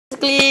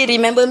basically,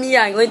 remember me,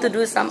 I'm going to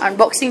do some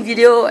unboxing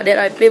video that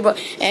I play,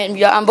 and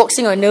we are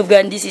unboxing a Nerf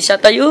gun. This is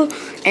Shatayu,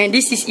 and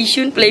this is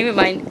Ishun playing with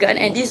my gun,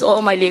 and this is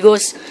all my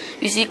Legos.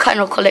 You see, kind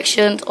of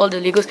collections, all the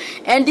Legos.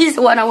 And this is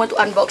one I want to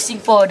unboxing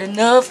for, the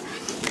Nerf.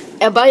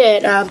 I buy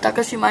at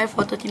Takashimaya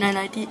for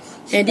 $39.90,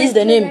 and this is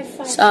the name,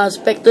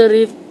 Spectre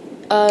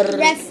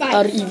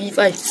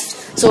REV5.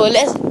 So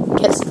let's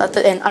get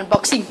started and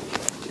unboxing.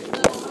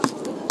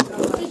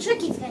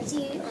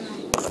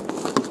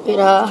 Wait,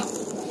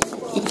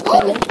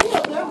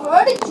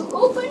 ready to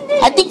open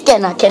it. I think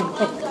can. You're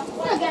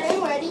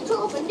getting ready to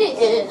open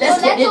it.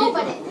 Let's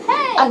open it.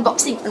 Hey!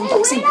 Unboxing. Hey,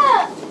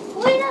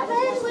 wait up,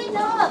 man. Wait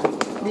up.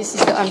 This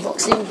is the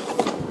unboxing,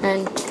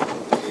 and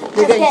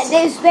Let's get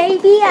this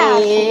baby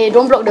out. Hey,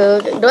 don't block the.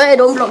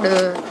 Don't block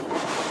the.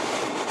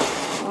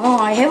 Oh,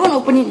 I haven't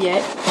opened it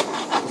yet.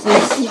 So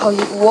let's see how it.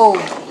 Whoa.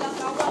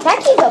 Can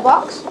I keep the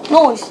box?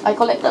 No, I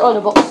collected all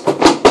the box.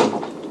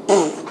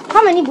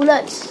 How many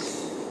bullets?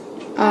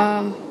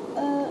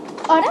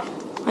 Order?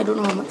 I don't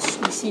know how much.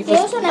 Let's see They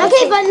first. also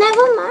okay, but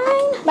never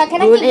mind. But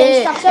can I keep the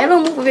instruction?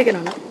 Everyone move away, can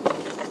I?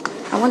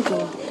 I want to.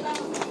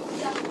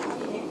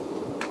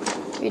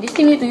 Wait, this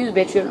thing need to use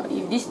battery or not?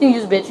 If this thing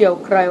use battery, I'll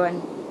cry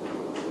one.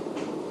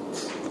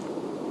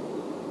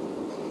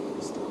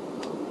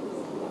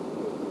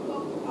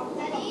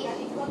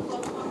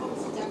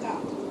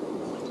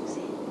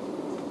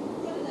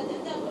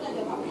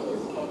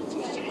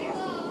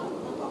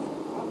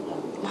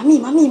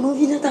 Mami,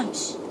 movie datang.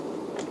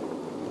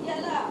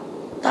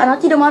 Tak,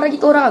 nanti dia marah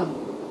kita orang.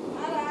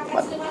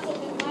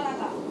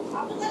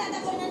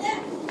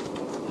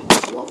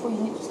 What for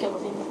you need to scare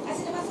us?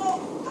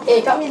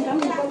 Hey, come in.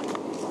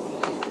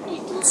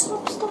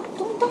 Stop.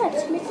 Don't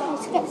touch. Make my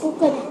scrap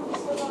broken.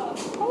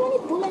 How many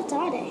bullets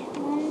are there?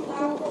 1,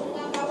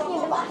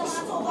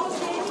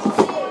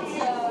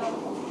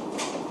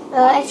 2.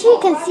 Actually,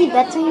 you can see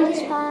better in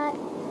this part.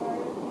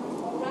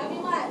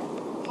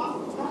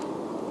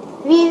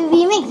 We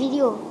make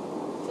video.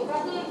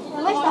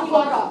 Where's the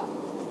phone?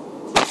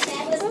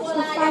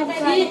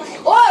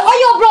 Oh, why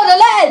you brought the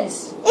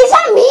lens? It's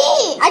not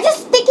me. I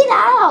just take it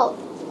out.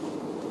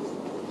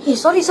 Hey,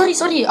 sorry.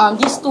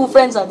 These two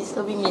friends are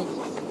disturbing me.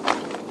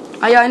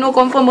 I know,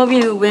 confirm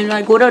movie. When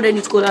I go down, then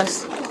it's scold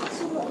us.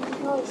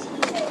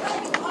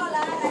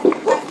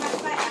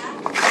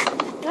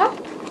 Yeah?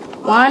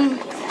 1,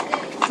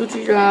 2,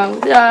 3.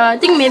 I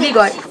think maybe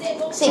got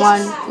 6.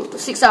 1, 2,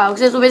 6.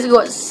 So basically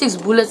got 6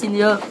 bullets in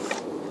here.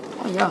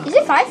 Oh yeah. Is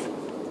it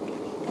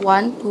 5?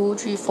 1, 2,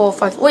 3, 4,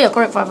 5. Oh yeah,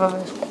 correct. 5.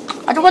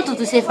 I don't want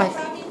to say 5.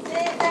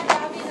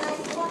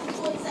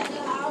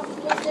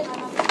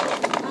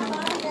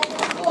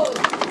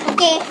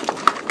 Okay.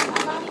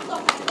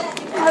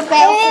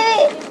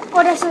 Wait.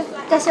 Oh, there's a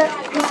structure.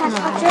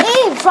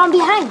 Hey, from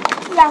behind.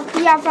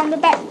 Yeah, from the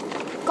back.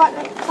 Got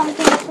like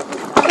something.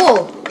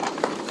 Oh.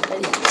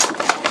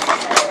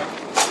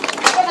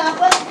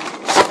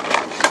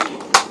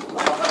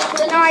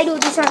 Now I do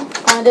this one.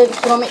 Dia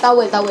suruh make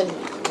towel.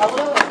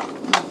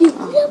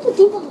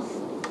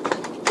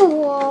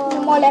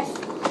 More left.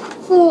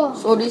 4.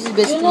 So this is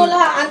basically. You know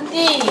lah,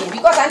 auntie.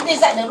 Because auntie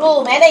inside the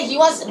room, and then he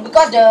wants,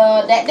 because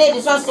that day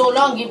this one so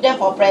long, give them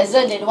for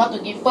present. They don't want to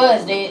give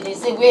first. They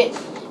say wait.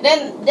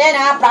 Then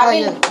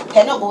Praveen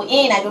cannot go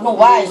in. I don't know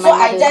why. So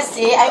I just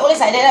say, I always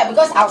like that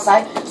because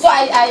outside. So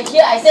I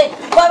say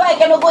why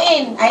cannot go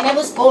in? I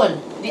never scold.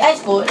 Did I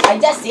scold? I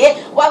just say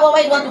why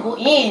you want to go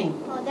in?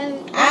 Oh,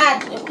 then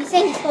He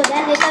said he scold.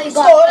 Then later you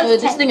got. So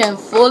this thing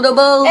is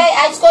foldable. Hey,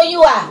 I scold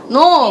you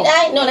No. Did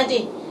I? No,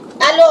 nanti.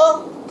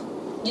 Hello.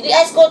 Did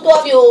I scold two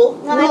of you?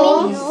 No, I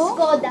mean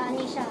scold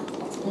Danisha.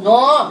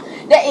 No,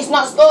 that is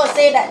not scold.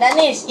 Say that,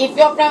 Danish. If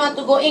your friend want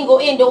to go in.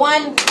 The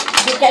one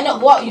you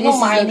cannot go out. You This know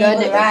my is the gun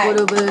neighbor, that right?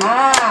 foldable.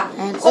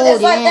 And And so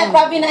that's why damn. that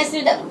Praveen I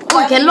say that. Oh,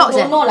 you can lock,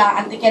 don't know lah.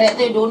 Auntie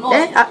character you don't know.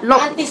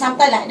 Lock. Auntie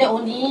sometimes like that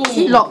only.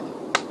 See, lock.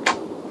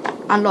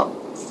 Unlock.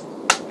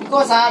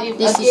 Because if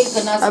This again is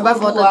kena I buy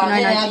for scold, then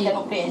I $39.90.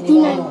 cannot play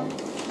anymore.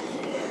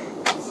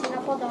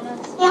 Singapore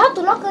dollars. Hey, how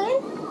to lock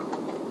again?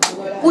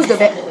 Push the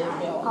back.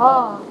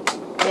 Oh.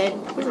 Then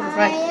push the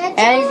front.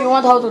 And if you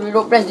want how to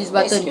reload, press this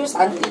button. Excuse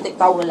auntie take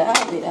towel lah.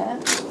 Wait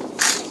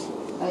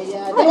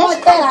Ayah, then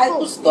what tell I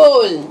to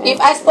scold. If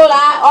I scold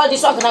all this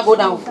one kena go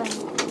down.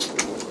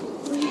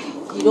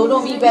 You don't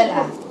know me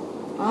well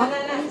Huh?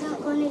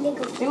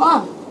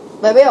 Tengok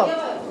Baby.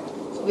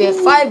 We have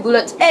 5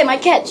 bullets. Hey, my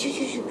cat.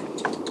 Shoo.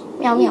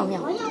 Meow. My.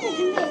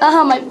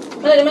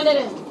 Mana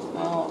dia?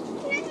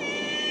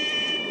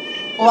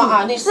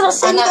 Wah, ni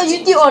Anak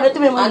YouTube dah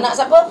tu memang. Anak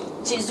siapa?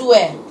 Cik Zu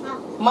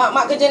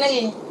Mak kerja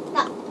lagi?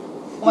 Tak.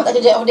 Mak tak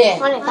kerja over there?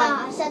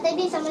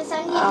 Saturday sama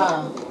Sunday.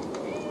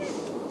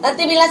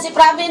 Nanti bilang si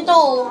Praveen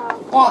tu.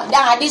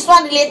 This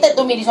one related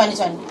to me. This one.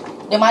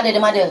 The mother.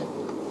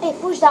 Hey,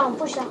 push down.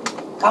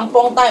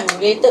 Kampung time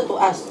related to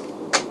us.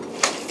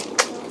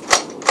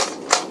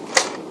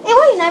 Hey,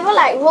 why you never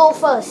like roll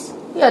first?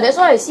 Yeah, that's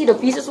why I see the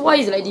pieces. Why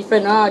is like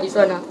different? This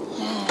one.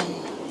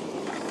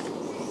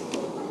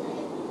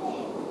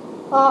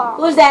 Oh.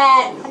 Who's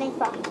that?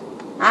 Hanifa.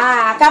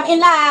 Come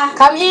in lah.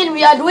 Come in.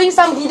 We are doing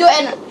some video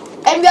and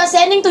And we are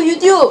sending to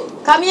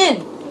YouTube. Come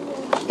in.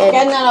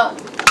 Can not.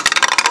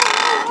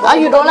 Ah,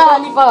 you don't like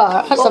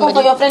Hanifa. Open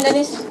for your friend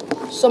Dennis.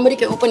 Somebody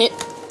can open it.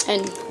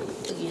 And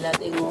Gila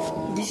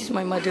tengok. this is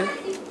my mother.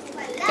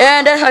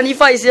 And then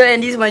Hanifa is here,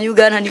 and this is my new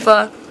gun,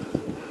 Hanifa.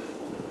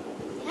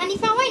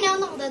 Hanifa, why now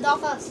knock the door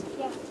first?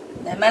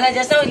 Then mana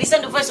just now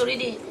listen to first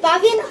already.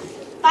 Pavin,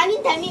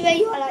 tell me where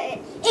you are at.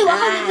 Hey, what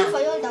are you doing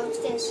for your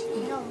downstairs?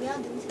 No, we are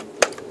doing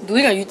something.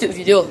 Doing a YouTube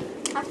video.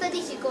 After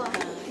this, you go.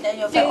 Then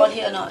your friend all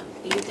here or not?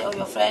 You tell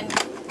your friend.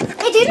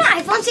 Hey, do you know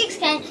iPhone 6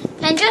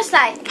 can just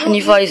like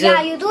Hanifa is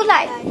yeah, here. you do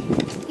like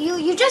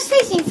you just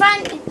face in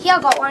front. Here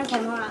got one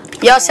camera.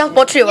 Yeah,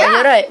 self-portrait right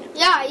here, right?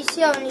 Yeah, it's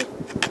here only.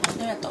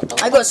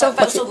 I got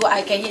self-portrait. So good.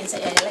 I can hear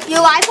inside. Yeah, like You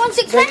got iPhone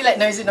 6, very right?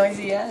 like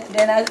noisy, yeah.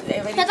 Then I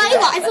thought you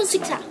got iPhone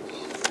 6, ah?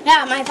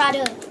 Yeah, my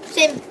father.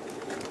 Same.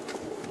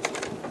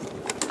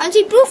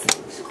 Auntie, proof?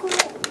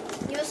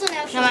 You also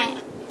never show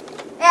me.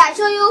 Yeah, I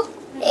show you.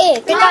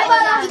 Hey, take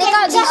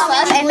out this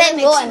first and then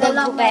go and then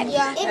go back.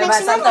 Yeah. Hey,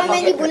 maximum how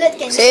many bullets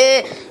can you?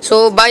 Say,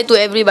 so bye to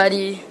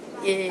everybody.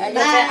 Yeah.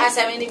 your friend ask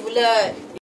how many bullet.